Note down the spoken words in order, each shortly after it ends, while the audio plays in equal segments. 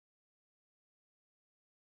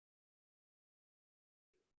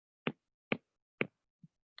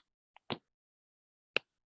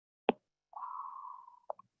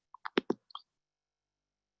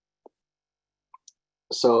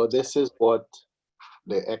So this is what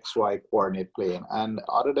the XY coordinate plane, and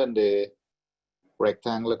other than the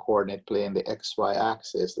rectangular coordinate plane, the XY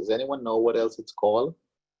axis, does anyone know what else it's called?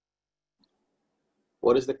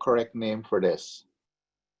 What is the correct name for this?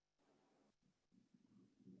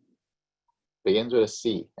 Begins with a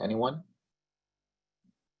C. Anyone?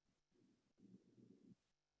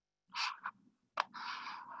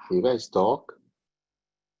 You guys talk?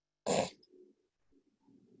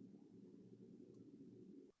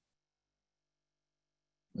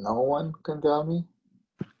 No one can tell me?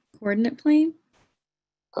 Coordinate plane?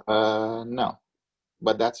 No,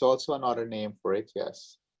 but that's also another name for it,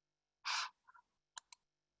 yes.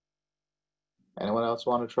 Anyone else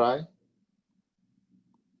want to try?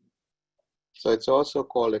 So it's also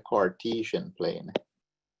called a Cartesian plane.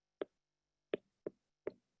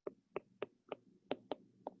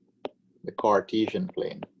 The Cartesian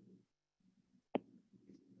plane.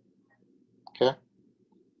 Okay.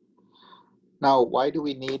 Now, why do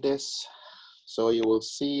we need this? So you will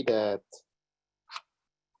see that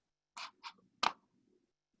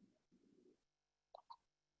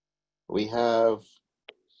we have,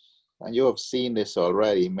 and you have seen this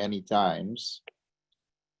already many times.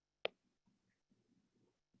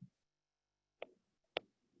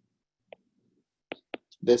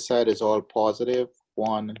 This side is all positive.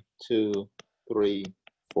 1, 2, 3,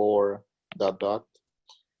 4, dot, dot.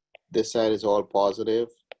 This side is all positive.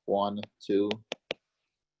 1, 2.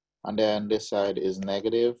 And then this side is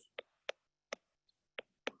negative.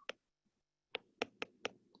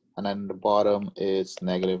 And then the bottom is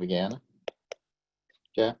negative again.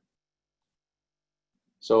 Okay.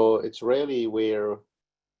 So it's really where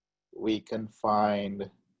we can find,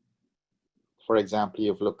 for example,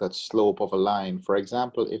 you've looked at slope of a line. For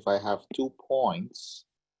example, if I have 2 points,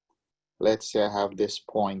 let's say I have this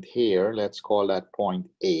point here, let's call that point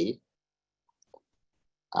A.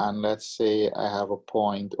 And let's say I have a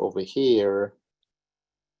point over here,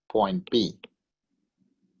 point B.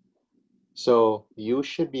 So you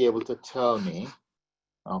should be able to tell me,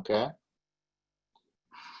 okay,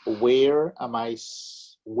 where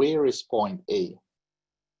is point A?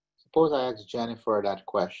 Suppose I ask Jennifer that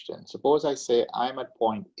question. Suppose I say I'm at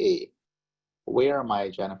point A. Where am I,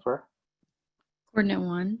 Jennifer? Coordinate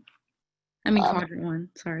 1. I mean quadrant 1,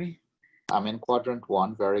 sorry. I'm in quadrant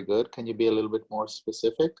 1, very good. Can you be a little bit more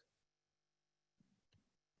specific?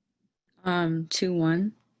 2,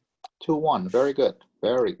 1. 2, 1, very good,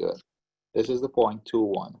 very good. This is the point 2,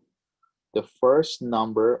 1. The first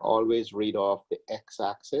number always read off the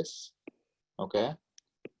x-axis, okay?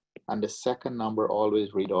 And the second number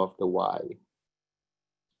always read off the y.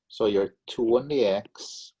 So you're 2 on the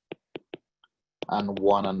x and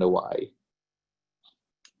 1 on the y.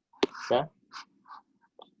 Okay?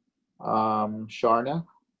 Sharna,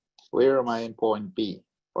 where am I in point B?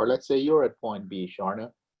 Or let's say you're at point B,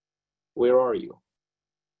 Sharna. Where are you?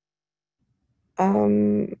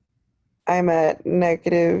 I'm at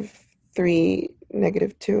 -3,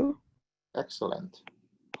 -2. Excellent.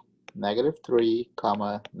 -3,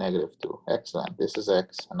 comma, -2. Excellent. This is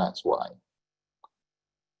x and that's y.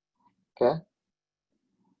 Okay?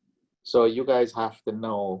 So you guys have to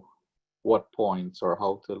know what points or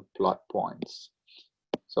how to plot points.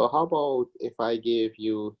 So how about if I give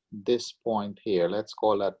you this point here, let's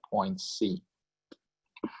call that point C.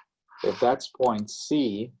 If that's point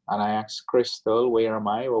C, and I ask Crystal, where am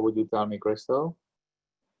I? What would you tell me, Crystal?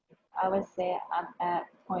 I would say I'm at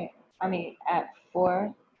at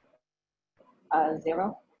 4,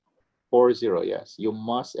 0. 4, 0, yes. You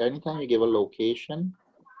must, anytime you give a location,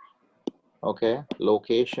 okay,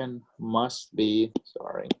 location must be,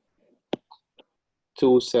 sorry,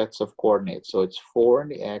 2 sets of coordinates. So it's 4 on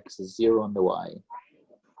the x, 0 on the y.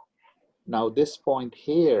 Now this point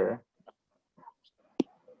here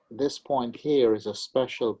is a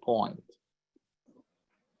special point.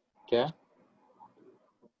 Okay?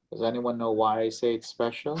 Does anyone know why I say it's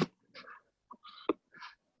special?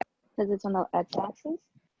 Because it's on the x-axis?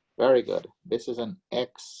 Very good. This is an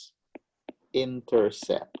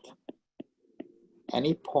x-intercept.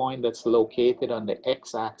 Any point that's located on the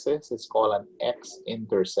x-axis is called an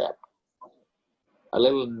x-intercept. A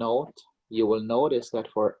little note, you will notice that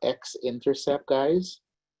for x-intercept, guys,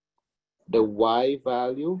 the y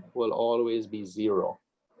value will always be 0.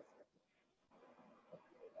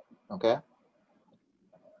 Okay?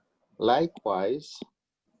 Likewise,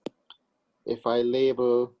 if I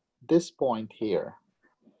label this point here,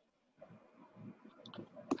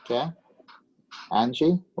 okay?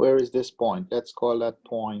 Angie, where is this point? Let's call that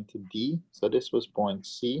point D. So this was point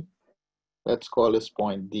C. Let's call this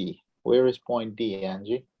point D. Where is point D,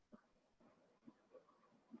 Angie?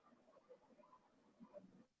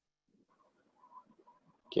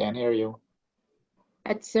 Can't hear you.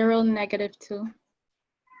 At 0, -2.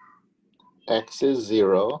 X is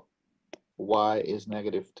 0, y is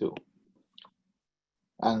 -2.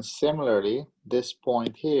 And similarly, this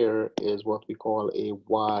point here is what we call a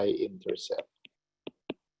y-intercept.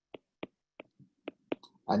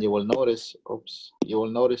 And you will notice,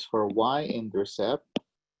 for y-intercept,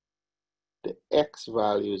 the x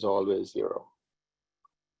value is always 0.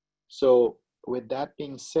 So with that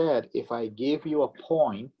being said, if I give you a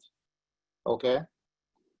point, okay,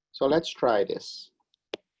 so let's try this.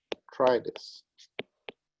 Try this.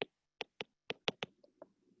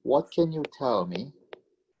 What can you tell me?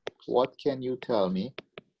 What can you tell me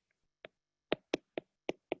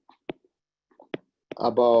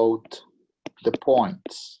about the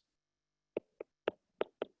points?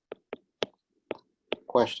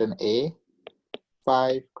 Question A,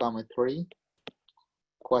 5, 3.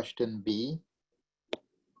 Question B,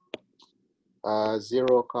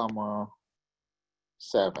 0,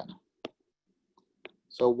 7.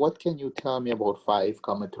 So what can you tell me about 5,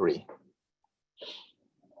 3?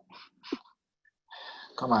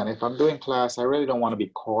 Come on, if I'm doing class, I really don't want to be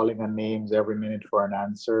calling on names every minute for an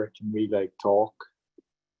answer. Can we like talk?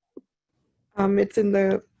 It's in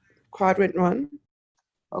the quadrant 1.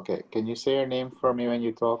 Okay, can you say your name for me when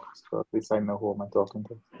you talk? So at least I know who am I talking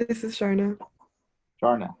to. This is Sharna.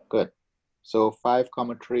 Sharna, good. So 5,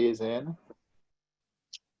 3 is in?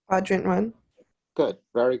 Quadrant 1. Good,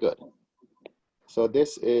 very good. So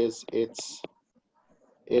this is, it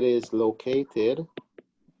is located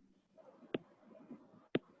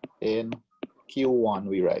in Q1,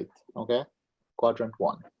 we write, okay? Quadrant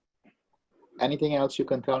 1. Anything else you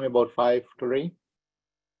can tell me about 5, 3?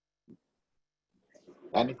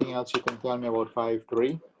 Anything else you can tell me about 5,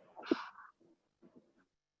 3?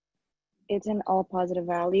 It's an all positive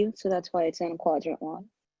value, so that's why it's in quadrant 1.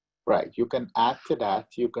 Right, you can add to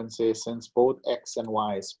that. You can say since both x and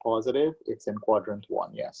y is positive, it's in quadrant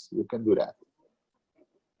 1. Yes, you can do that.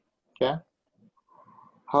 Okay.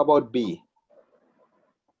 How about B?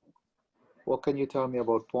 What can you tell me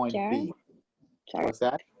about point Sharon? B? Sorry. What's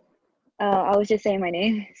that? I was just saying my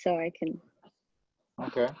name so I can.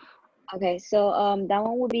 Okay. Okay, so that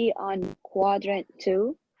one would be on quadrant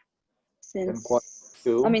 2. Since quadrant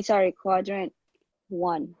 2? I mean, sorry, quadrant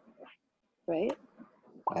 1, right?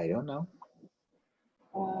 I don't know.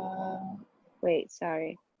 Wait,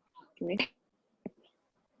 sorry. Can we?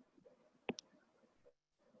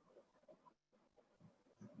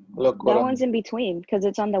 Look, That what one's in between because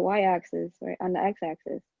it's on the y-axis, right? On the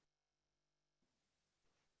x-axis.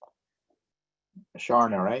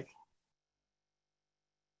 Sharna, right?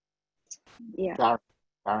 Yeah.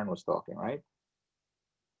 Sharon was talking, right?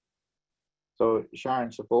 So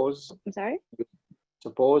Sharon, suppose I'm sorry?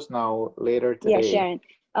 now later today. Yeah, Sharon.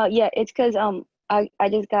 Yeah, it's because I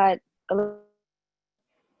just got a little.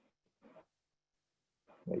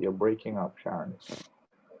 You're breaking up, Sharon.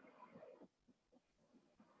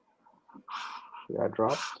 You got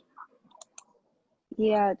dropped?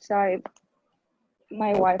 Yeah, sorry.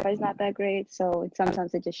 My Wi-Fi is not that great, so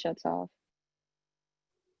sometimes it just shuts off.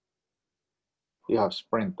 You have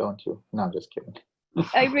Sprint, don't you? No, I'm just kidding.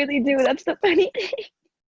 I really do. That's the funny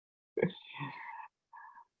thing.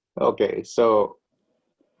 Okay, so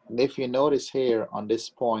if you notice here on this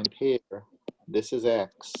point here, this is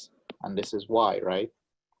x and this is y, right?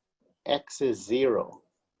 X is 0.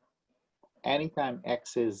 Anytime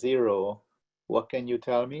x is 0, what can you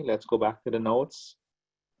tell me? Let's go back to the notes.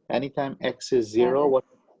 Anytime x is 0, what?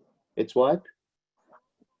 It's what?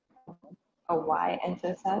 A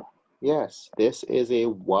y-intercept? Yes, this is a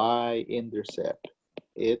y-intercept.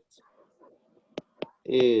 It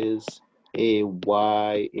is a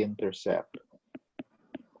y-intercept.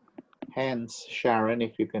 Hence, Sharon,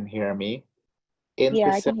 if you can hear me, Yeah, I can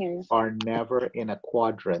intercepts hear you. are never in a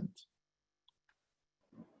quadrant.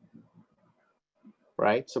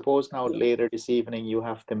 Right? Suppose now later this evening you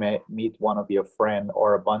have to meet one of your friends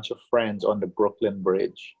or a bunch of friends on the Brooklyn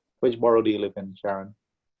Bridge. Which borough do you live in, Sharon?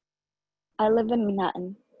 I live in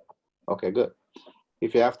Manhattan. Okay, good.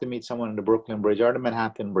 If you have to meet someone on the Brooklyn Bridge or the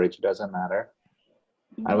Manhattan Bridge, it doesn't matter.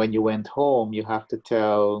 And when you went home, you have to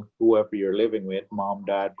tell whoever you're living with, mom,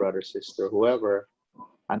 dad, brother, sister, whoever,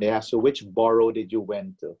 and they ask you, which borough did you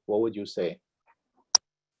went to? What would you say?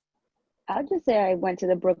 I'll just say I went to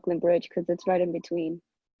the Brooklyn Bridge because it's right in between.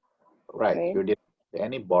 Right, you did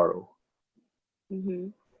any borough. Mm-hmm.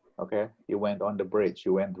 Okay, you went on the bridge,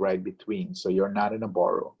 you went right between, so you're not in a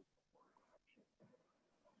borough.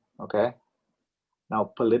 Okay,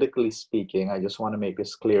 now politically speaking, I just want to make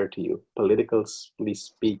this clear to you. Politically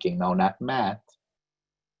speaking, now not math,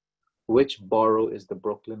 which borough is the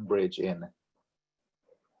Brooklyn Bridge in?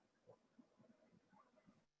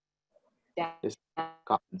 This is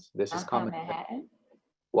Commons. This is Downtown Commons. Manhattan?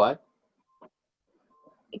 What?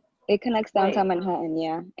 It connects downtown Wait. Manhattan,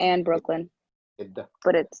 yeah, and Brooklyn, It, the-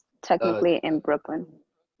 but it's technically in Brooklyn.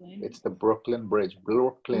 it's the Brooklyn Bridge.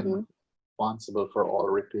 Brooklyn Mhm. responsible for all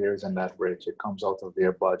repairs in that bridge. It comes out of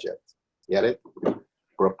their budget. Get it?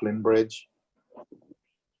 Brooklyn Bridge.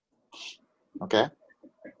 Okay?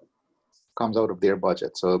 Comes out of their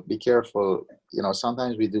budget. So be careful. You know,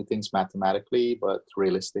 sometimes we do things mathematically, but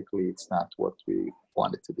realistically, it's not what we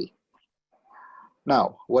want it to be.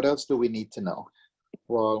 Now, what else do we need to know?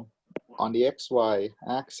 Well, on the XY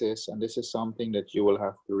axis, and this is something that you will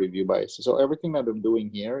have to review by. So everything that I'm doing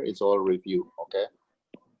here is all review, okay?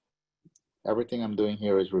 Everything I'm doing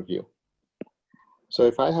here is review. So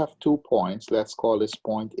if I have 2 points, let's call this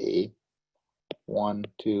point A, 1,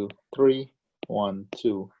 2, 3, 1,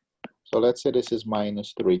 2. So let's say this is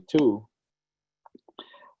 -3, 2.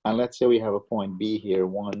 And let's say we have a point B here,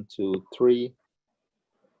 1, 2, 3,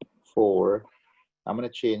 4. I'm going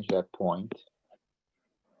to change that point.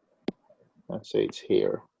 Let's say it's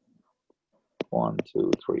here. 1,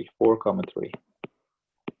 2, 3, 4, 3.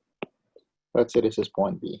 Let's say this is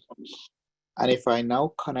point B. And if I now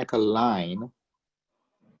connect a line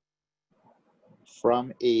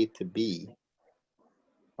from A to B,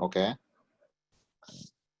 okay?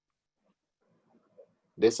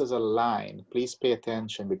 This is a line. Please pay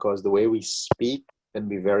attention because the way we speak can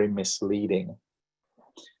be very misleading.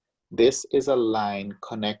 This is a line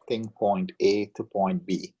connecting point A to point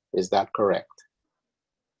B. Is that correct?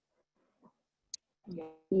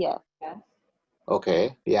 Yeah.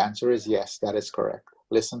 Okay, the answer is yes, that is correct.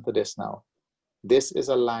 Listen to this now. This is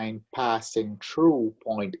a line passing through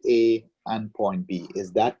point A and point B.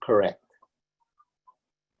 Is that correct?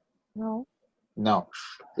 No. No,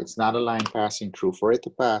 it's not a line passing through. For it to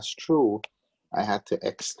pass through, I had to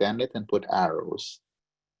extend it and put arrows.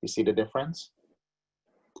 You see the difference?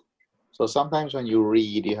 So sometimes when you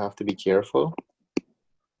read, you have to be careful.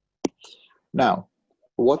 Now,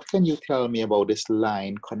 what can you tell me about this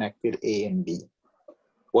line connected A and B?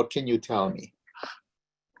 What can you tell me?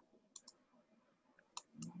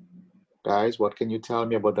 Guys, what can you tell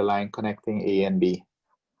me about the line connecting A and B?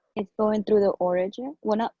 It's going through the origin.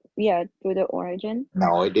 Well, not, yeah, through the origin.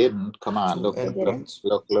 No, it didn't. Come on, Two look, look, look, endpoints.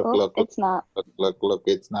 look, look, Oh, look, it's not. look,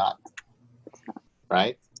 it's not. It's not.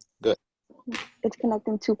 Right? Good. It's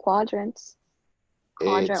connecting two quadrants.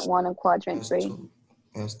 Quadrant It's 1 and quadrant Has 3. two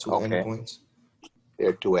okay. endpoints. There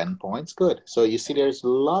are 2 endpoints. Good. So you see, there's a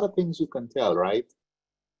lot of things you can tell, right?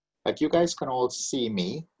 Like you guys can all see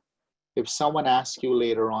me. If someone asks you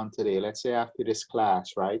later on today, let's say after this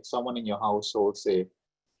class, right? Someone in your household say,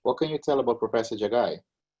 what can you tell about Professor Jagai?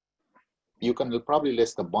 You can probably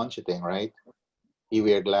list a bunch of things, right? He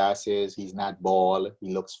wears glasses, he's not bald,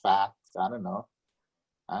 he looks fat. I don't know.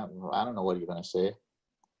 I don't know what you're gonna say.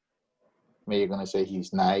 Maybe you're gonna say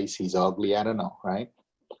he's nice, he's ugly, I don't know, right?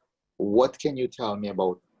 What can you tell me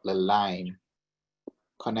about the line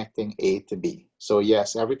connecting A to B? So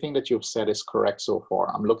yes, everything that you've said is correct so far.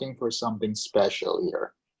 I'm looking for something special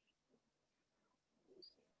here.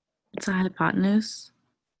 It's a hypotenuse.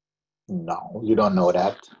 No, you don't know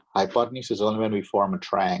that. Hypotenuse is only when we form a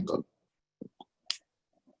triangle.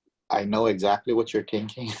 I know exactly what you're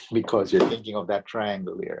thinking because you're thinking of that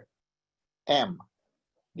triangle here. M.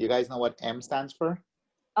 Do you guys know what M stands for?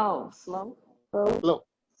 Oh, slope. Slope.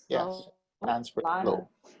 Yes, Slope. stands for Line slope.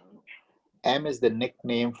 of- M is the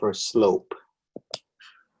nickname for slope.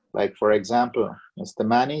 Like for example, Mr.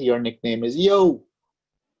 Manny, your nickname is Yo,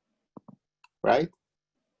 right?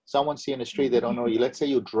 Someone see in the street, they don't know you. Let's say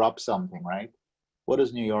you drop something, right? What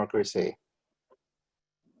does New Yorkers say?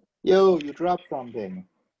 Yo, you dropped something.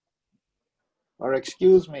 Or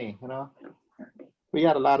excuse me, you know? We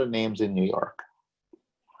got a lot of names in New York.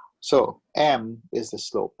 So M is the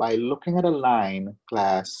slope. By looking at a line,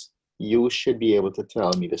 class, you should be able to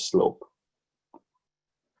tell me the slope.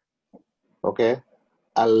 Okay?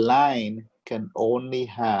 A line can only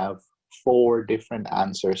have 4 different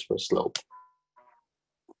answers for slope.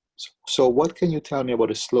 So what can you tell me about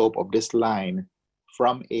the slope of this line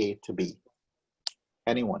from A to B?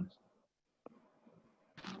 Anyone?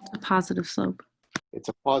 A positive slope. It's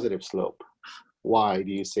a positive slope. Why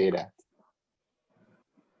do you say that?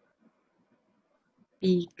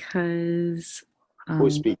 Because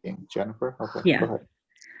Who's speaking? Jennifer? Okay, yeah. go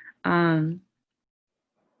ahead.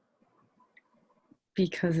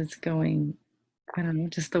 Because it's going, I don't know,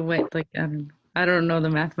 just the way, like, I don't know the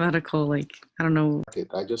mathematical, like, I don't know. Okay,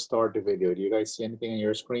 I just started the video. Do you guys see anything on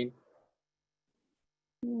your screen?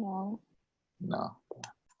 No. No.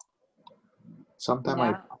 Sometime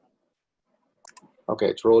Yeah. Okay,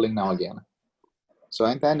 it's rolling now again. So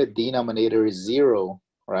anytime the denominator is 0,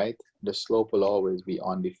 right, the slope will always be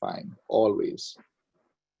undefined, always.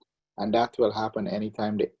 And that will happen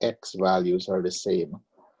anytime the x values are the same.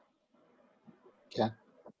 Okay.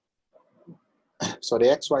 So the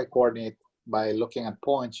xy coordinate, by looking at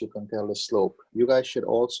points, you can tell the slope. You guys should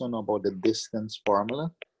also know about the distance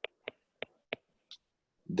formula.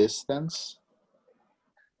 Distance,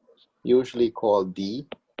 usually called d,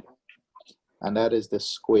 and that is the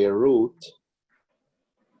square root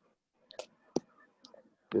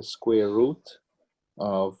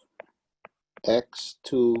of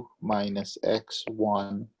x2 minus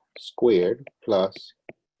x1 squared plus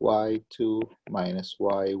y2 minus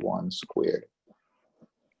y1 squared.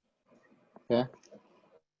 Okay.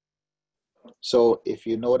 So if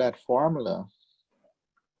you know that formula,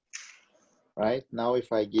 right, now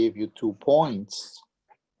if I give you 2 points,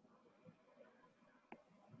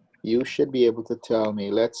 you should be able to tell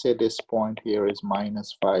me, let's say this point here is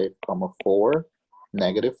minus 5, 4,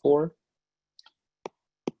 negative 4.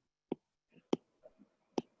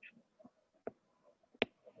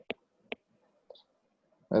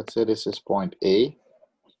 Let's say this is point A,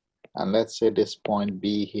 and let's say this point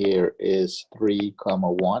B here is 3,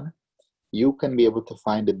 1. You can be able to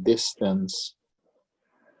find the distance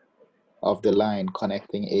of the line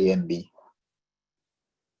connecting A and B,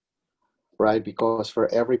 right? Because for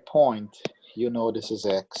every point, you know this is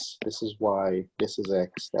X, this is Y, this is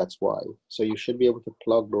X, that's Y. So you should be able to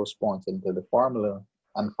plug those points into the formula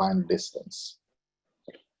and find distance.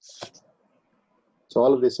 So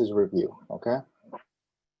all of this is review, okay?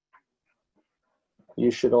 You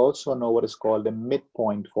should also know what is called the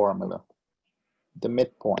midpoint formula. The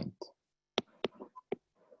midpoint.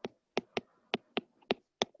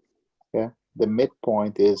 Okay, the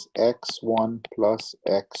midpoint is x1 plus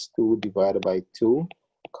x2 divided by 2,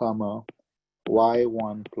 comma,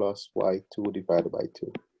 y1 plus y2 divided by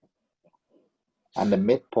 2. And the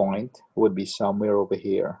midpoint would be somewhere over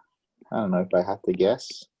here. I don't know if I had to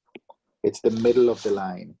guess. It's the middle of the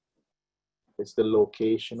line. It's the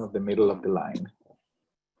location of the middle of the line.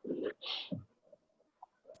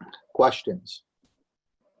 Questions?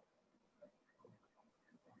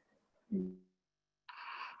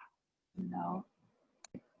 No.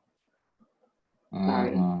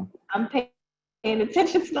 Sorry. Mhm. I'm paying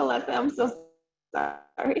attention to the lesson. I'm so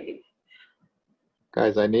sorry.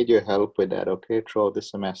 Guys, I need your help with that, okay? Throughout the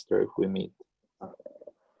semester if we meet.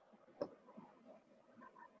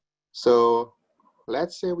 So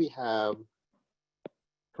let's say we have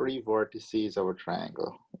 3 vertices of a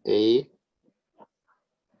triangle. A,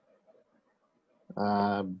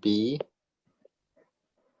 B,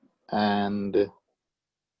 and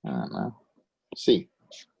I don't know, C.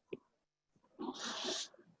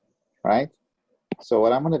 Right? So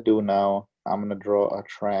what I'm going to do now, I'm going to draw a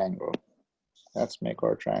triangle. Let's make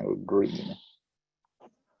our triangle green.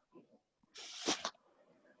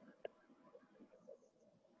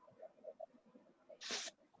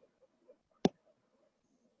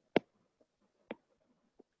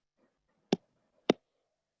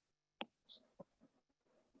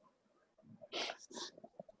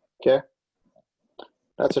 Okay?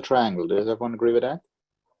 That's a triangle. Does everyone agree with that?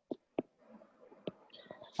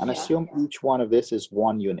 And Yeah. assume each one of this is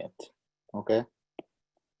 1 unit. Okay?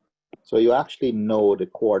 So you actually know the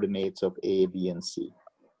coordinates of A, B, and C.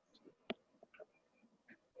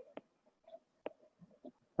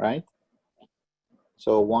 Right?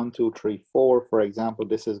 So 1, 2, 3, 4, for example,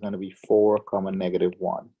 this is going to be 4, negative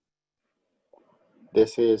 1.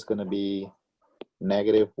 This is going to be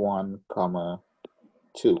negative 1,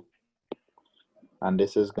 2. And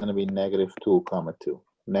this is going to be negative 2, 2,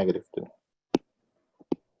 negative 2.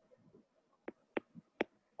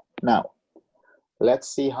 Now, let's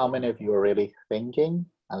see how many of you are really thinking,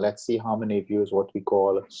 and let's see how many of you is what we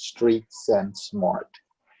call street sense smart.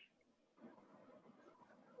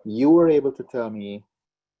 You were able to tell me,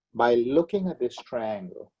 by looking at this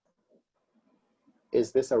triangle,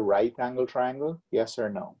 is this a right angle triangle? Yes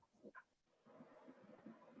or no?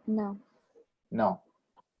 No. No.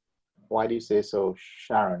 Why do you say so,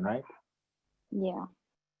 Sharon, right? Yeah.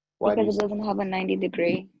 Why do you Because it say? doesn't have a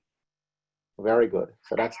 90-degree. Very good.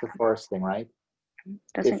 So that's the first thing, right?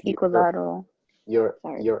 That's If an you- equilateral.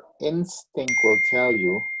 Sorry. Your instinct will tell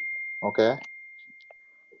you, okay,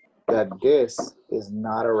 that this is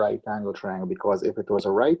not a right angle triangle, because if it was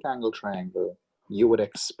a right angle triangle, you would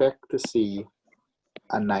expect to see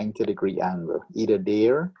a 90-degree angle, either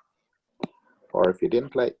there, or if you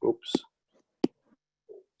didn't like, oops,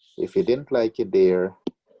 if you didn't like it there,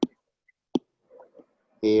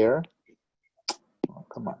 here, oh,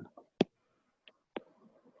 come on,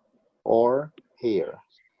 or here,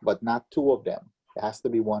 but not 2 of them. It has to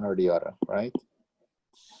be one or the other, right?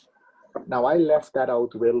 Now, I left that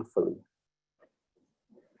out willfully.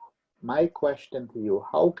 My question to you,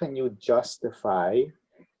 how can you justify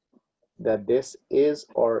that this is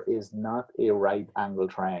or is not a right angle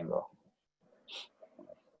triangle?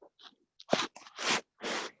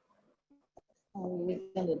 Using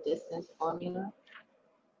the distance formula.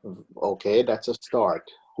 Okay, that's a start.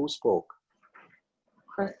 Who spoke?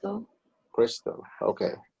 Crystal. Crystal.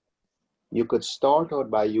 Okay. You could start out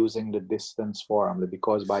by using the distance formula,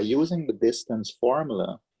 because by using the distance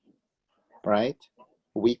formula, right,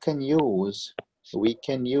 we can use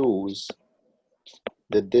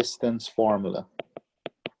the distance formula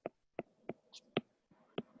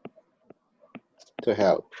to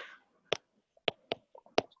help,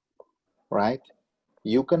 right?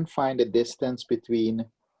 You can find the distance between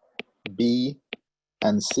B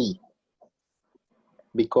and C,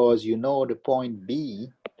 because you know the point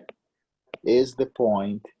B is the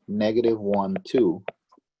point -1, 2,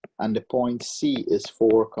 and the point C is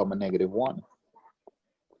 4, -1.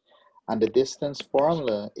 And the distance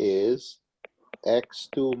formula is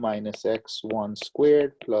x2 minus x1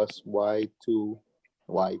 squared plus y2,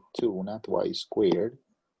 not y squared,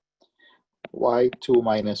 y2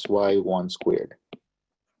 minus y1 squared.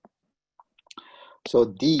 So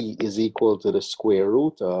D is equal to the square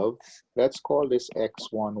root of, let's call this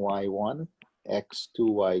x1, y1, x2,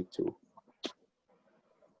 y2.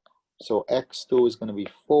 So x2 is going to be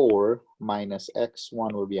 4 minus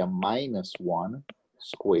x1 will be a -1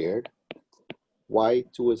 squared.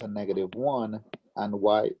 Y2 is a -1, and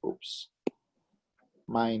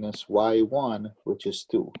minus y1, which is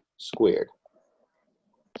 2 squared.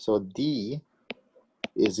 So D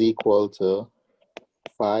is equal to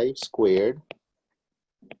 5 squared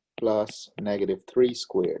plus -3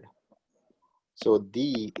 squared. So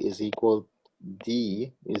D is equal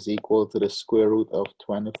to the square root of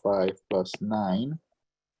 25 plus 9.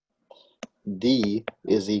 D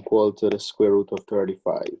is equal to the square root of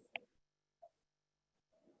 35.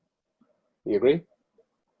 You agree?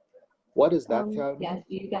 What does that tell me? Yes,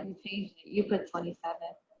 you got me changed it. You put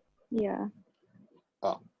 27. Yeah.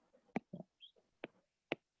 Oh,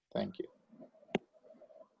 thank you.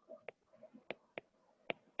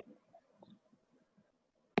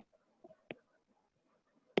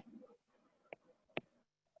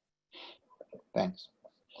 Thanks.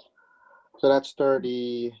 So that's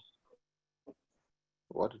 30.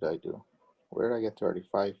 What did I do? Where did I get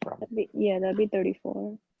 35 from? That'd be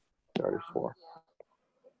 34. 34.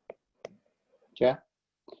 Yeah.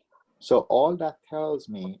 So all that tells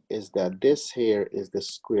me is that this here is the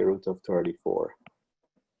square root of 34.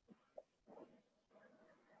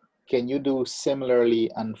 Can you do similarly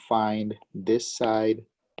and find this side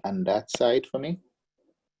and that side for me,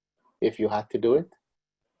 if you had to do it?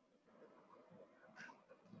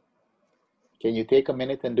 Can you take a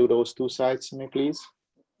minute and do those two sides to me, please?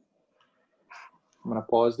 I'm gonna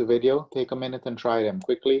pause the video. Take a minute and try them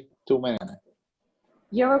quickly. 2 minutes.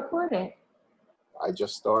 You're recording. I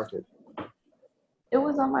just started. It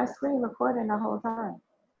was on my screen recording the whole time.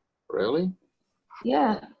 Really?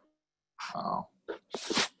 Yeah. Oh.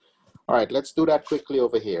 All right, let's do that quickly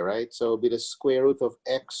over here, right? So it'll be the square root of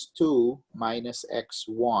x2 minus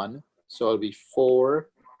x1. So it'll be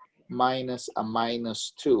 4 minus a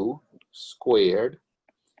 -2 squared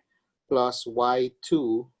plus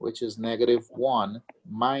y2, which is -1,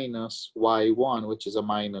 minus y1, which is a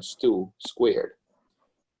 -2 squared.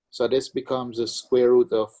 So this becomes the square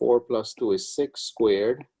root of 4 plus 2 is 6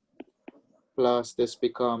 squared, plus this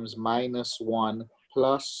becomes -1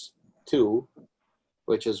 plus 2,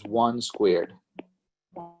 which is 1 squared.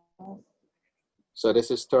 So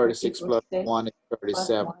this is 36 plus 1 is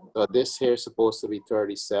 37. So this here is supposed to be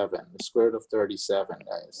 37, the square root of 37,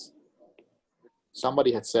 guys.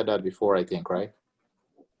 Somebody had said that before, I think, right?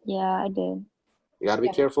 Yeah, I did. You gotta be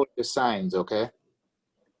careful with the signs, okay?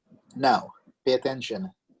 Now, pay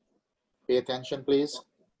attention. Pay attention, please.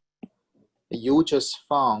 You just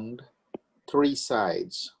found 3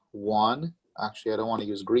 sides. One, actually, I don't want to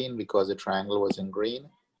use green because the triangle was in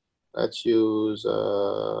green. Let's use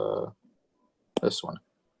this one.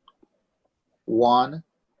 1,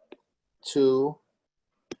 2,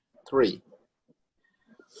 3.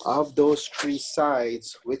 Of those 3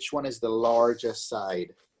 sides, which one is the largest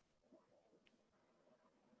side?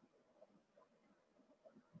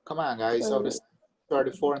 Come on, guys. Of the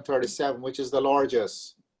 34 and 37, which is the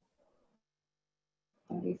largest?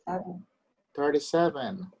 37.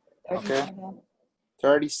 37. Okay.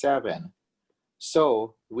 37.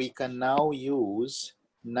 So we can now use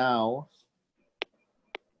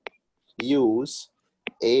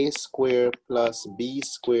a squared plus b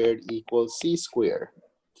squared equals c squared.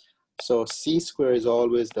 So c squared is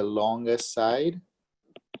always the longest side.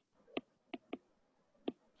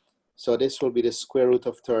 So this will be the square root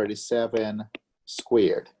of 37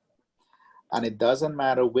 squared. And it doesn't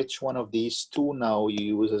matter which one of these two now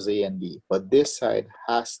you use as a and b, but this side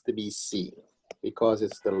has to be c because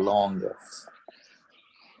it's the longest.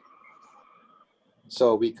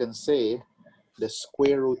 So we can say the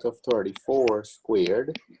square root of 34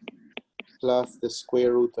 squared plus the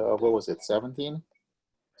square root of, what was it, 17?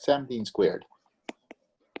 17 squared.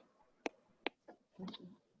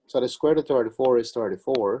 So the square root of 34 is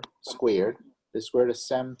 34 squared. The square root of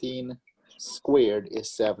 17 squared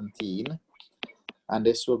is 17. And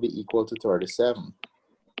this will be equal to 37.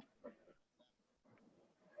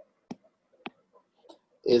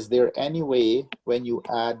 Is there any way when you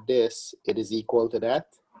add this, it is equal to that?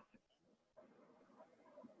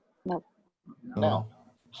 No. No.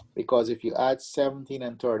 Because if you add 17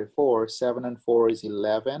 and 34, 7 and 4 is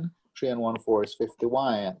 11, 3 and 1, 4 is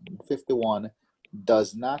 51. 51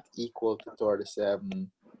 does not equal to 37.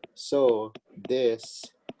 So this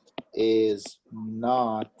is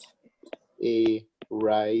not a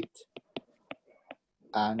right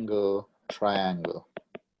angle triangle.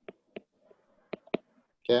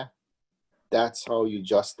 Okay? That's how you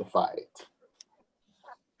justify it.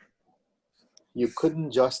 You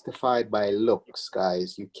couldn't justify it by looks,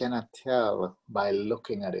 guys. You cannot tell by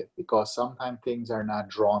looking at it because sometimes things are not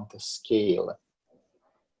drawn to scale.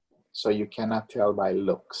 So you cannot tell by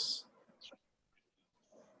looks.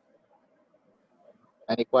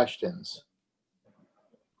 Any questions?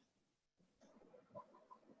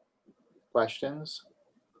 Questions?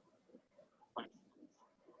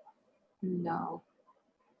 No.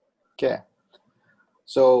 Okay.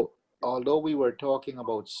 So although we were talking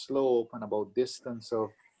about slope and about distance of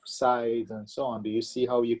sides and so on, do you see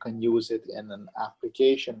how you can use it in an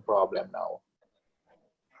application problem now?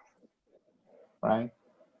 Right?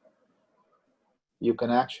 You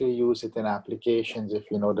can actually use it in applications if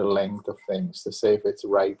you know the length of things to say if it's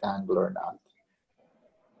right angle or not.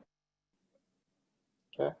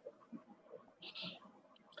 Okay.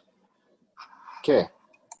 Okay.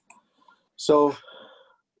 So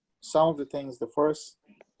some of the things, the first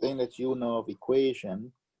thing that you know of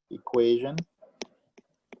equation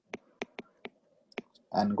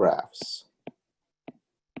and graphs.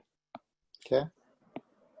 Okay.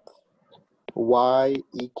 Y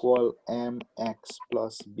equal mx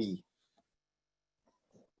plus b.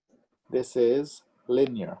 This is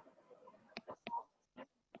linear.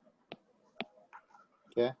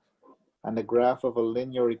 Okay. And the graph of a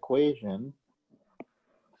linear equation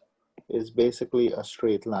is basically a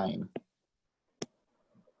straight line.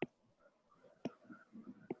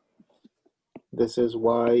 This is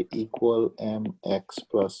y equal mx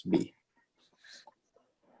plus b.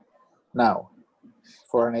 Now,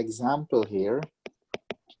 for an example here,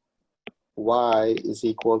 y is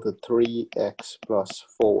equal to 3x plus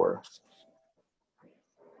 4.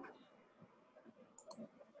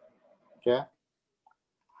 Okay?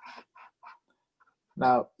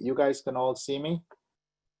 Now, you guys can all see me?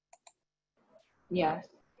 Yes.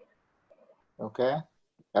 Okay?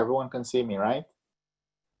 Everyone can see me, right?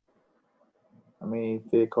 Let me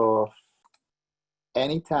take off.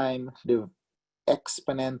 Anytime the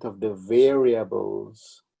exponent of the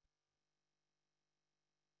variables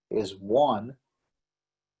is 1,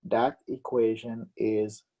 that equation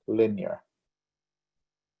is linear.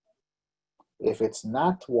 If it's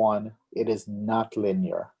not 1, it is not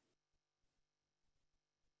linear.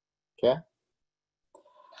 Okay?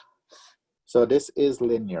 So this is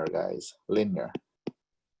linear, guys, linear.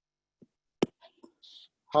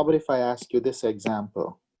 How about if I ask you this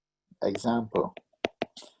example? Example,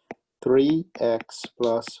 3x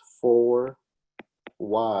plus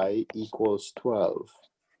 4y equals 12.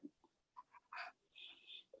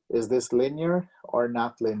 Is this linear or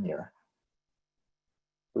not linear?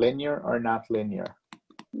 Linear or not linear?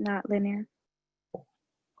 Not linear.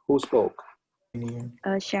 Who spoke?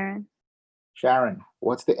 Sharon. Sharon,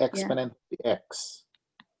 what's the exponent of the x?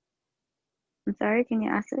 I'm sorry, can you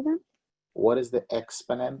ask it again? What is the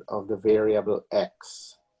exponent of the variable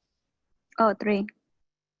x? Oh, 3.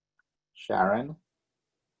 Sharon,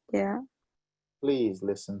 Yeah. please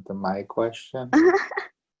listen to my question.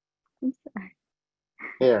 I'm sorry.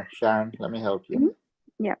 Here, Sharon, let me help you.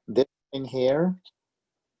 Yeah. This thing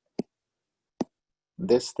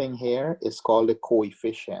here is called a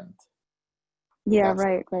coefficient. Yeah,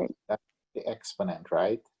 That's- right. That's the exponent,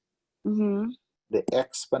 right? Mm-hmm. The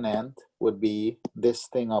exponent would be this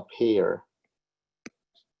thing up here.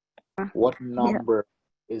 What number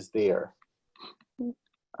is there?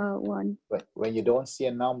 1. When you don't see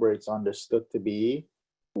a number, it's understood to be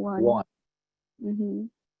 1. 1. Mm-hmm.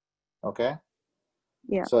 Okay?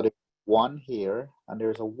 Yeah. So there's 1 here, and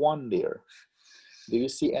there's a 1 there. Do you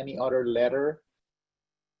see any other letter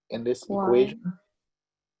in this Y. equation?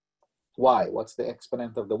 Y. What's the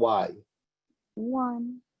exponent of the y?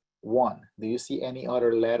 1. 1. Do you see any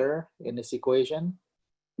other letter in this equation?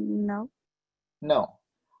 No. No.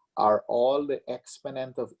 Are all the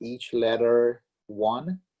exponent of each letter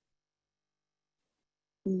 1?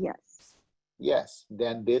 Yes. Yes.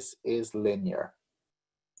 Then this is linear.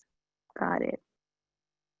 Got it.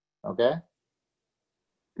 Okay?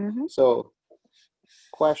 Mm-hmm. So,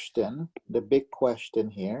 question, the big question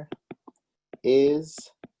here, is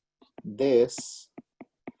this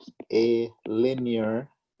a linear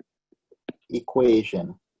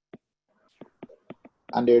equation?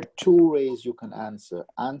 And there are 2 ways you can answer.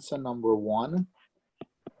 Answer number 1,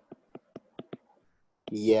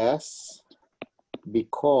 yes,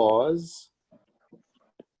 because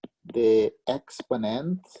the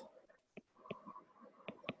exponent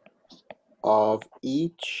of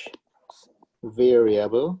each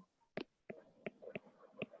variable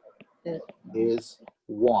is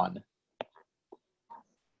 1.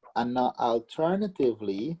 And now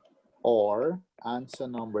alternatively, or answer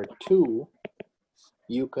number 2,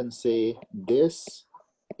 you can say this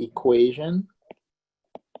equation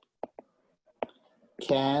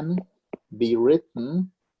can be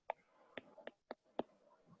written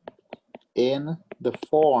in the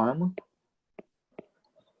form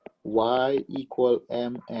y equal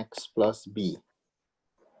mx plus b.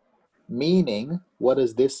 Meaning, what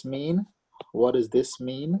does this mean? What does this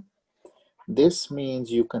mean? This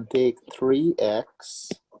means you can take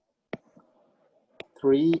 3x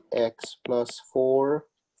plus 4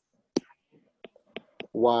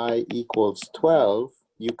 y equals 12.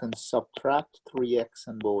 You can subtract 3x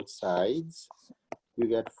on both sides. You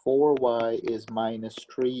get 4y is minus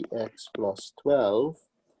 3x plus 12.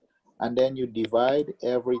 And then you divide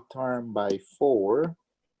every term by 4.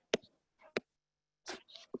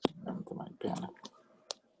 Onto my pen.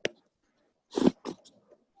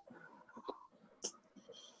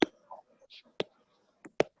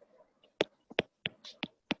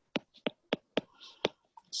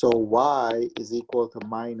 So y is equal to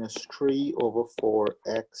minus 3 over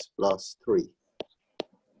 4x plus 3.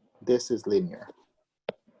 This is linear.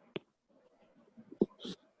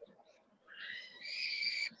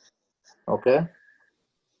 Okay?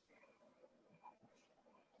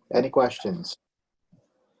 Any questions?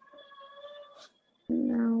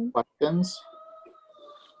 No. Questions?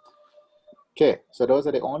 Okay, so those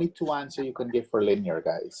are the only 2 answers you can give for linear,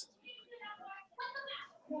 guys.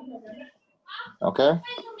 Okay?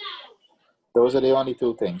 Those are the only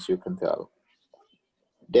 2 things you can tell.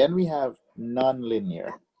 Then we have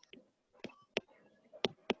nonlinear.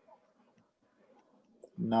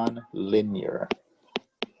 Nonlinear.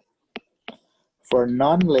 For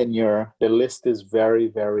nonlinear, the list is very,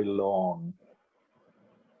 very long.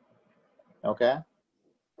 Okay?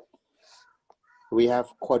 We have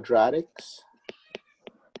quadratics,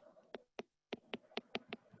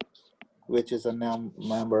 which is a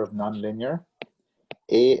member of nonlinear.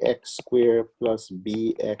 Ax squared plus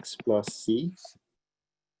bx plus c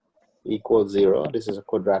equals 0. This is a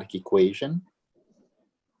quadratic equation.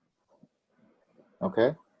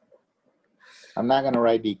 Okay? I'm not going to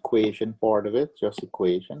write the equation part of it, just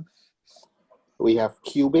equation. We have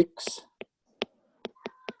cubics.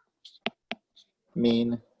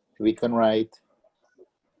 Mean we can write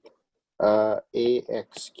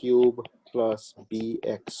ax cubed plus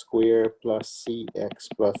bx squared plus cx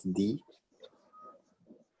plus d.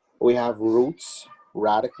 We have roots,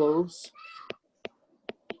 radicals.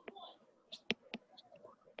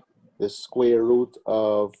 The square root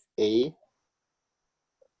of a.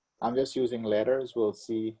 I'm just using letters, we'll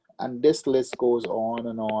see. And this list goes on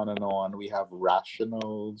and on and on. We have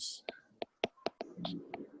rationals,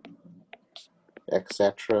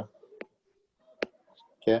 etc.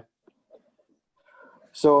 Okay.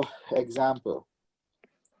 So, example,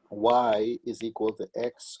 y is equal to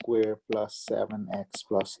x squared plus 7x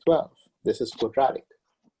plus 12. This is quadratic.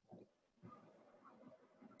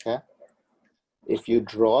 Okay. If you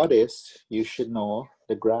draw this, you should know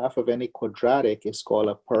the graph of any quadratic is called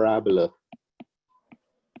a parabola.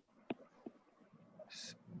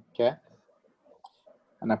 Okay.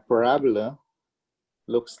 And a parabola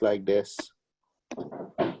looks like this.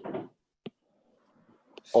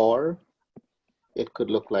 Or it could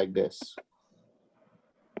look like this.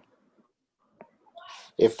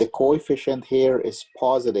 If the coefficient here is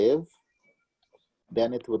positive,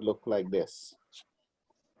 then it would look like this.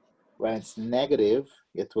 When it's negative,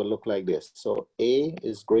 it will look like this. So A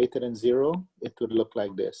is greater than 0, it would look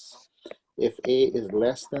like this. If A is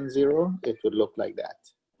less than 0, it would look like that.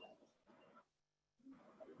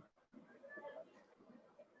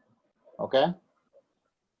 Okay?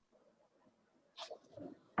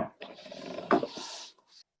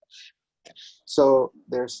 So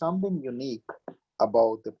there's something unique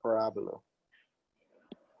about the parabola.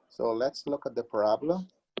 So let's look at the parabola.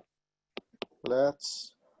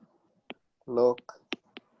 Let's look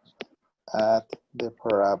at the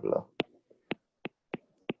parabola.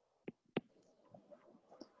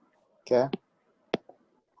 Okay.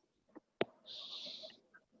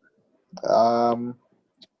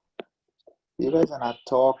 You guys are not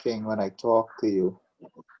talking when I talk to you.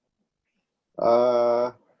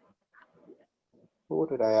 Who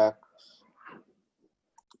did I ask?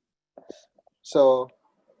 So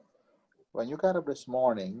when you got up this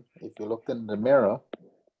morning, if you looked in the mirror,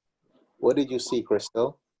 what did you see,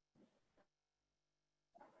 Crystal?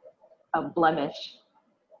 A blemish,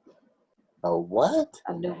 A what?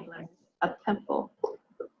 a new blemish, a pimple,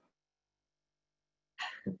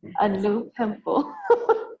 a new pimple.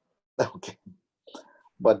 Okay.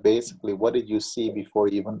 But basically, what did you see before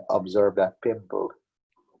you even observed that pimple?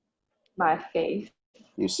 My face.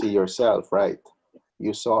 You see yourself, right?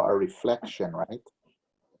 You saw a reflection, right?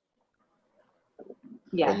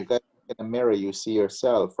 When Yes, you get in the mirror, you see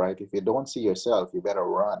yourself, right? If you don't see yourself, you better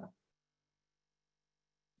run.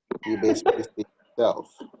 You basically see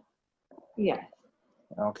yourself. yes.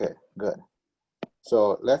 Okay, good.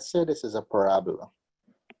 So let's say this is a parabola.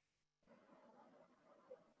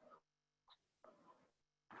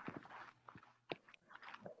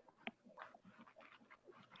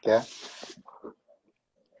 Okay.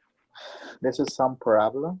 This is some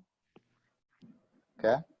parabola.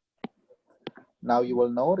 Okay. Now you will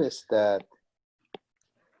notice that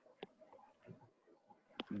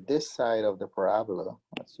this side of the parabola,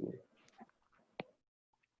 let's see,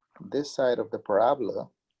 this side of the parabola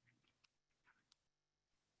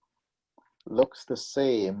looks the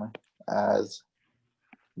same as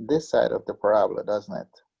this side of the parabola, doesn't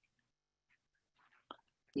it?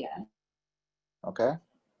 Yeah. Okay.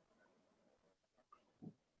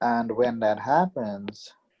 And when that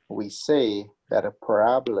happens, we say that a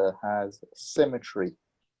parabola has symmetry.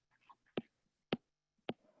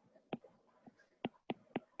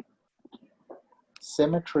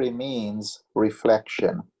 Symmetry means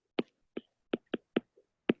reflection.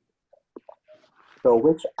 So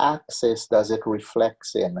which axis does it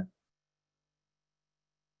reflects in?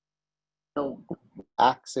 So,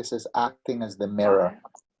 Axis is acting as the mirror,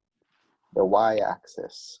 the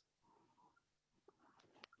y-axis.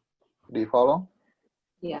 Do you follow?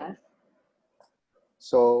 yes.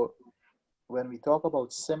 So when we talk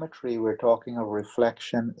about symmetry, we're talking of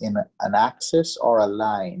reflection in an axis or a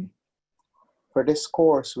line. For this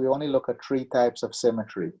course, we only look at 3 types of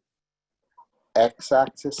symmetry: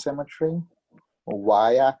 x-axis symmetry,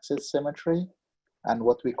 y-axis symmetry, and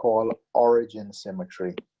what we call origin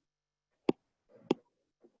symmetry.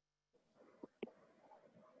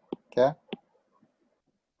 Okay?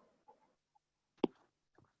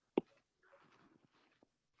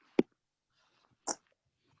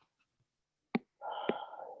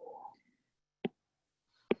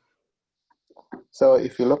 So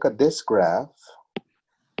if you look at this graph,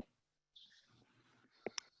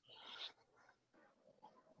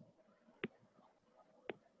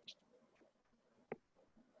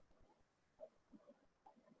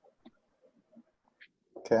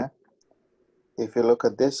 okay? If you look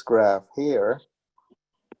at this graph here,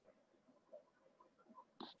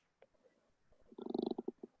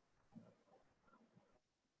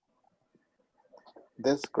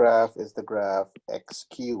 this graph is the graph x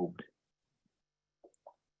cubed.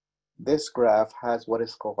 This graph has what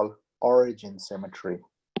is called origin symmetry,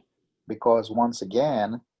 because once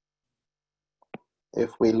again, if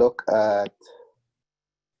we look at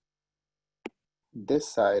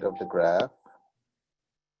this side of the graph,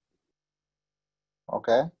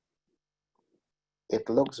 okay, it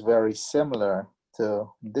looks very similar to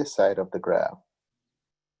this side of the graph.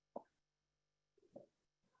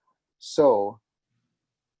 So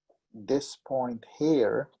this point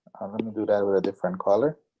here, let me do that with a different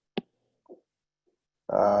color.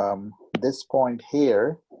 This point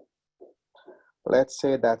here, let's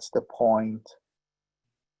say that's the point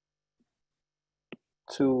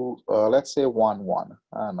 2, let's say 1, 1,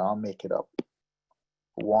 and I'll make it up.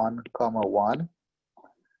 1, 1.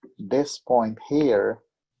 This point here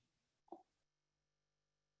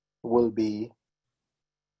will be,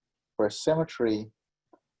 for symmetry,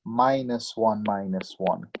 -1,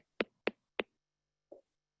 -1.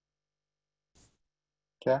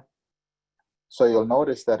 So you'll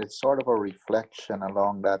notice that it's sort of a reflection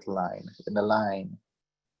along that line, in the line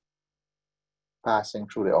passing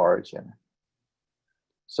through the origin.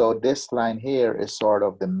 So this line here is sort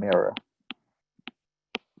of the mirror.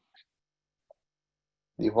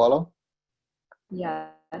 Do you follow? Yes.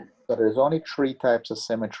 So there's only 3 types of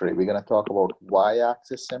symmetry. We're going to talk about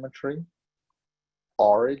y-axis symmetry,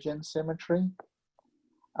 origin symmetry,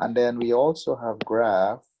 and then we also have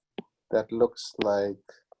graph that looks like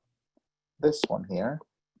this one here.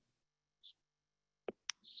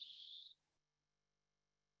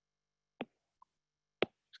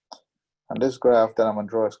 And this graph that I'm going to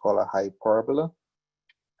draw is called a hyperbola.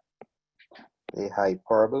 A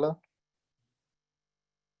hyperbola.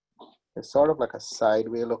 It's sort of like a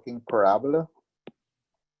sideways looking parabola.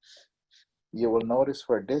 You will notice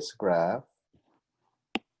for this graph,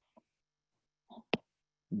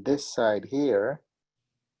 this side here,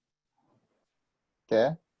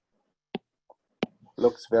 okay,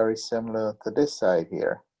 looks very similar to this side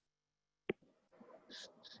here.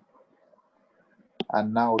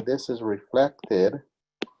 And now this is reflected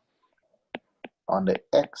on the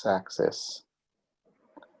x-axis.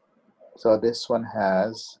 So this one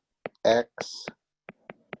has x-axis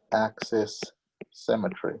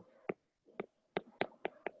symmetry.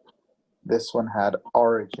 This one had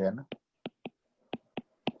origin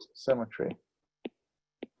symmetry.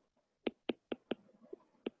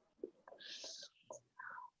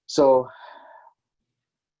 So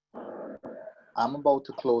I'm about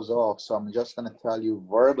to close off, so I'm just going to tell you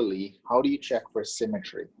verbally, how do you check for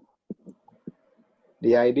symmetry?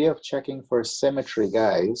 The idea of checking for symmetry,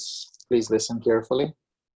 guys, please listen carefully,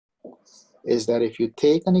 is that if you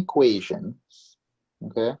take an equation,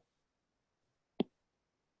 okay,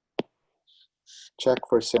 check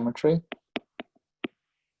for symmetry.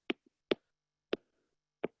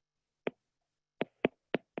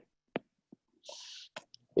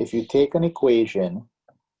 If you take an equation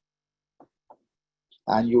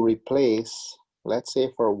and you replace, let's say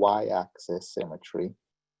for y-axis symmetry,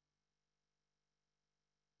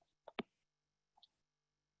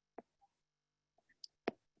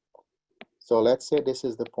 so let's say this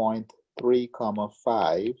is the point 3,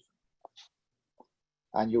 5,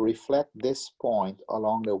 and you reflect this point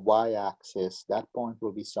along the y-axis, that point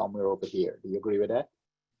will be somewhere over here. Do you agree with that?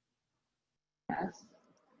 Yes.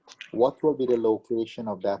 What will be the location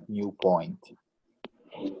of that new point?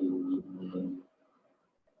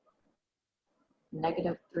 -3, -5.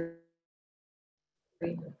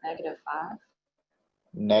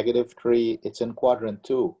 -3, it's in quadrant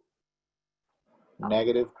 2.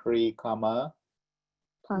 -3, comma,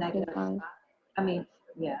 Positive -5. 5. I mean,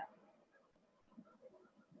 yeah.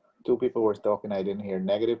 2 people were talking, I didn't hear.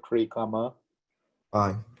 -3, comma,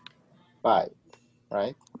 5. 5,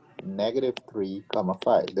 right? -3,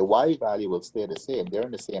 5. The y value will stay the same. They're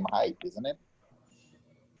in the same height, isn't it?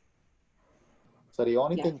 So the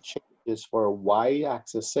only Yes. thing changes for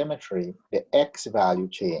y-axis symmetry, the x value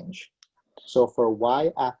change. So for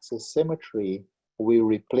y-axis symmetry, we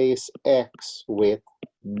replace x with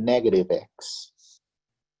 -x.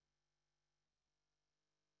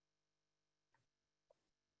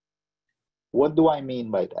 What do I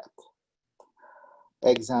mean by that?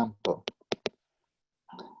 Example.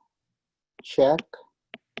 Check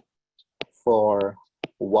for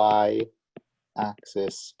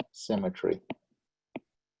y-axis symmetry.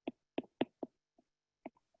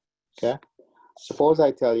 Okay? Suppose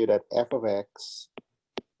I tell you that f of x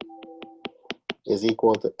is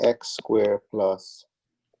equal to x squared plus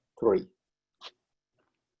 3.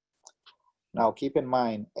 Now keep in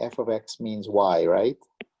mind, f of x means y, right?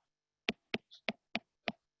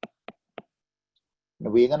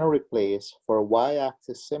 We're going to replace, for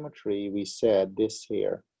y-axis symmetry, we said this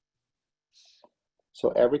here. So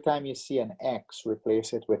every time you see an x,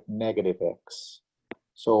 replace it with -x.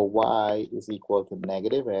 So y is equal to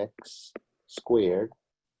 -x squared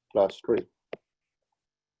plus 3.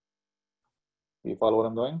 You follow what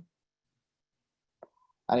I'm doing?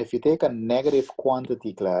 And if you take a negative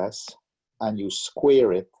quantity class and you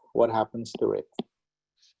square it, what happens to it?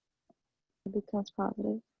 It becomes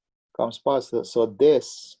positive. Comes positive. So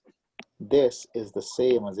this is the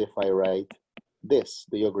same as if I write this.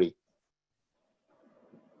 Do you agree?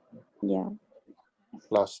 Yeah.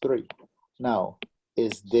 Plus 3. Now,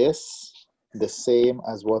 is this the same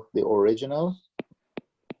as what the original?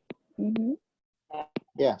 Mm-hmm.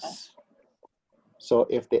 Yes. So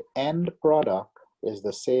if the end product is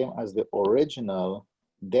the same as the original,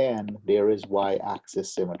 then there is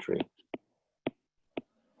y-axis symmetry.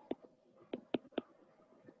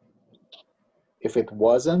 If it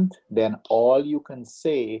wasn't, then all you can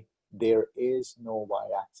say there is no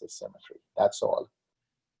y-axis symmetry. That's all.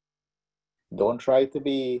 Don't try to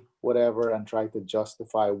be whatever and try to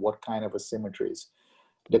justify what kind of asymmetries.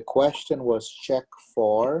 The question was check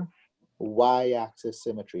for y-axis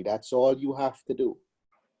symmetry. That's all you have to do.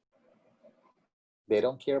 They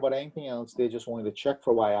don't care about anything else. They just wanted to check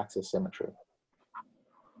for y-axis symmetry.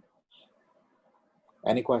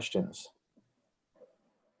 Any questions?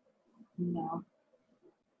 No.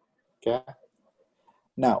 Okay.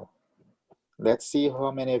 Now, let's see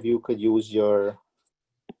how many of you could use your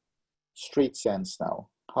street sense now.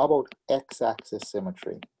 How about x-axis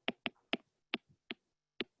symmetry?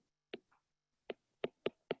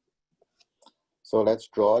 So let's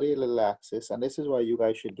draw the little axis, and this is why you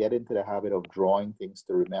guys should get into the habit of drawing things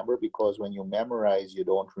to remember, because when you memorize, you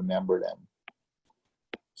don't remember them.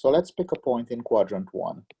 So let's pick a point in quadrant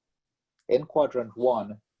 1. In quadrant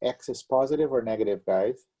 1, x is positive or negative,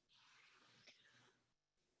 guys?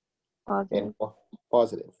 Positive.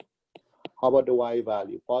 Positive. How about the y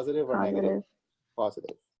value? Positive or negative? Positive.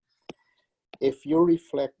 Positive. If you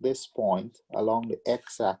reflect this point along the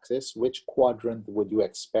x-axis, which quadrant would you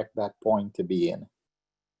expect that point to be in?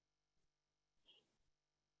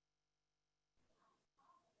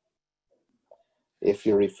 If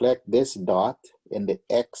you reflect this dot in the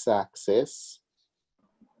x-axis,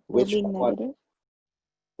 Will which be negative.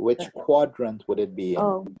 quadrant would it be in?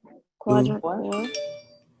 Oh, quadrant Four. 4.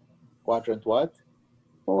 Quadrant what?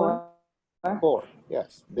 4. 4.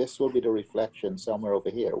 Yes, this will be the reflection somewhere over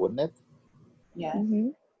here, wouldn't it? Yes. Mm-hmm.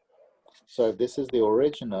 So if this is the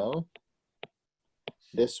original,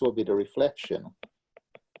 this will be the reflection.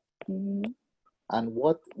 Mm-hmm. And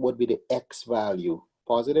what would be the x value?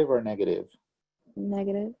 Positive or negative?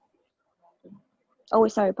 Negative. Oh,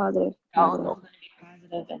 wait, sorry, positive. Oh, Positive. it's going to be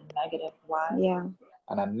positive and negative y. Yeah.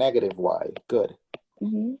 And a negative y. Good.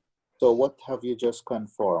 Mm-hmm. So what have you just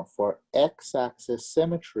confirmed? For x-axis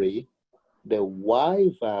symmetry, the y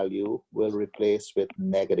value will replace with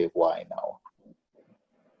negative y now.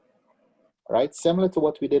 Right? Similar to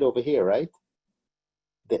what we did over here, right?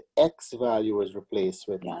 The x value is replaced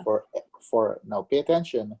with, Yeah. now pay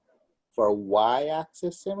attention, for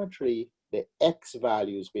y-axis symmetry, the x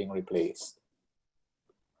value is being replaced.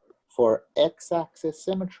 For x-axis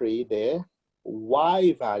symmetry, the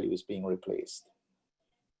y value is being replaced.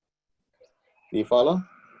 Do you follow?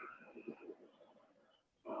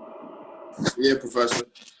 Yeah, Professor.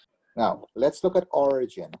 Now, let's look at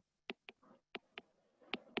origin.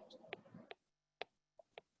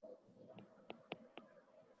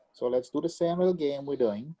 So let's do the same little game we're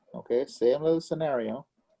doing, okay? Same little scenario.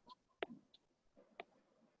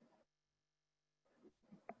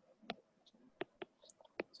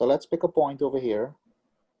 So let's pick a point over here.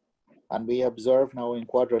 And we observe now in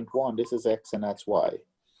quadrant 1, this is x and that's y.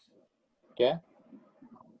 Okay?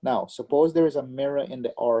 Now, suppose there is a mirror in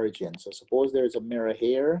the origin. So suppose there is a mirror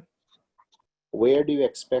here. Where do you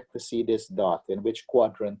expect to see this dot? In which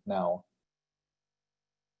quadrant now?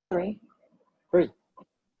 3. 3.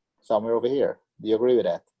 Somewhere over here. Do you agree with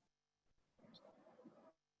that?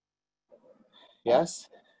 Yes?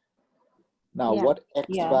 Now, Yeah. what x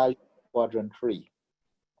Yeah. value in quadrant 3?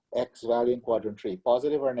 X value in quadrant 3,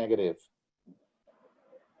 positive or negative?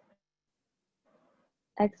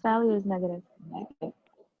 X value is negative. Negative.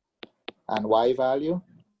 And y value?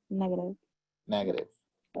 Negative. Negative.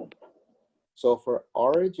 So for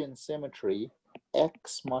origin symmetry,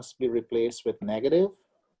 x must be replaced with negative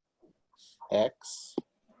x,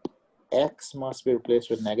 x must be replaced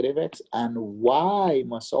with negative x, and y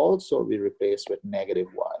must also be replaced with negative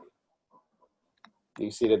y. Do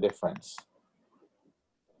you see the difference?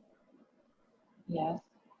 Yes.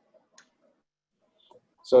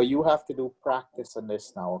 So you have to do practice on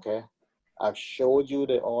this now, okay? I've showed you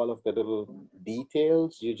all of the little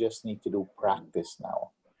details. You just need to do practice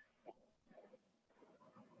now.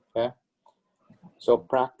 Okay? So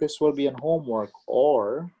practice will be in homework,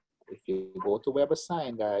 or if you go to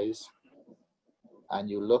WebAssign, guys, and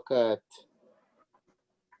you look at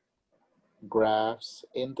graphs,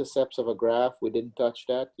 intercepts of a graph, we didn't touch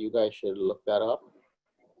that. You guys should look that up.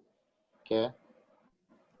 Okay?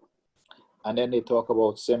 And then they talk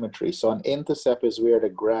about symmetry. So an intercept is where the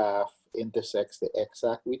graph intersects the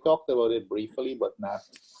x-axis. We talked about it briefly, but not.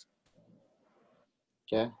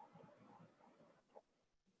 Okay.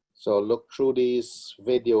 So look through these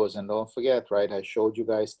videos and don't forget, right? I showed you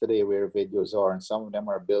guys today where videos are, and some of them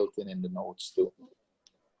are built in the notes too.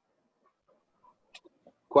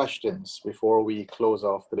 Questions before we close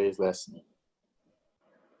off today's lesson?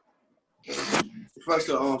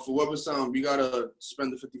 Professor, for WebAssign, we gotta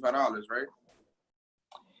spend the $55, right?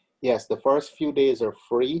 Yes, the first few days are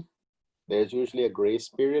free. There's usually a grace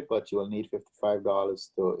period, but you will need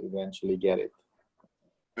 $55 to eventually get it.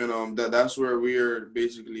 And that's where we're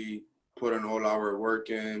basically putting all our work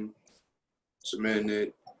in, submitting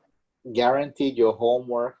it. Guaranteed your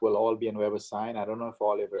homework will all be in WebAssign. I don't know if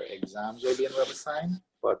all of your exams will be in WebAssign,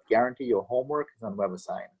 but guarantee your homework is on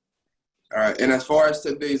WebAssign. All right. And as far as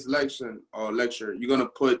today's lecture, you're gonna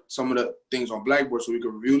put some of the things on Blackboard so we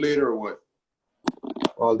can review later, or what?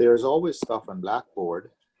 Well, there's always stuff on Blackboard,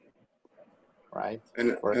 right?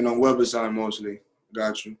 And on WebAssign mostly.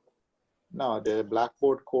 Got you. No, the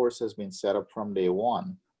Blackboard course has been set up from day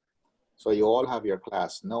one. So you all have your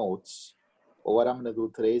class notes. But what I'm going to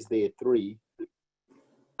do today is day 3.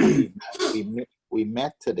 We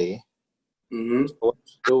met today. Mm-hmm. So what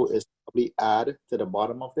I'll do is probably add to the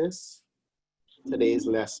bottom of this today's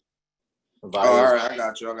lesson. Oh, all right. I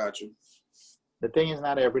got you. The thing is,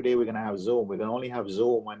 not every day we're going to have Zoom. We can only have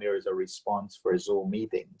Zoom when there is a response for Zoom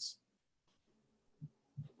meetings.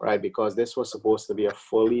 Right? Because this was supposed to be a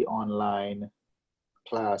fully online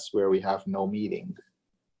class where we have no meeting.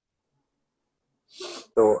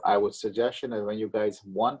 So I would suggest that when you guys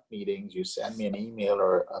want meetings, you send me an email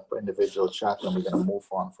or an individual chat, and we're going to move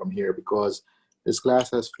on from here, because this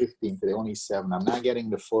class has 15, today only 7. I'm not getting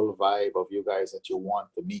the full vibe of you guys that you want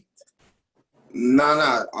to meet.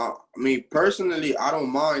 Nah. I mean, personally, I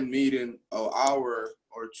don't mind meeting an hour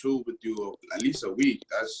or two with you at least a week.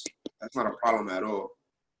 That's not a problem at all.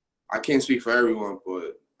 I can't speak for everyone,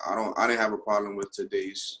 but I didn't have a problem with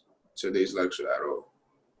today's lecture at all.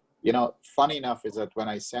 You know, funny enough is that when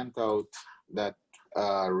I sent out that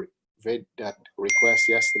that request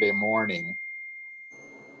yesterday morning,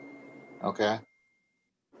 okay,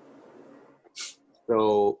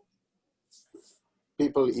 so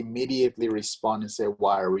people immediately respond and say,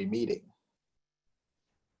 why are we meeting?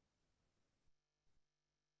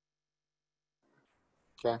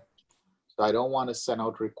 Okay, so I don't want to send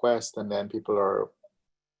out requests and then people are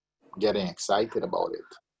getting excited about it.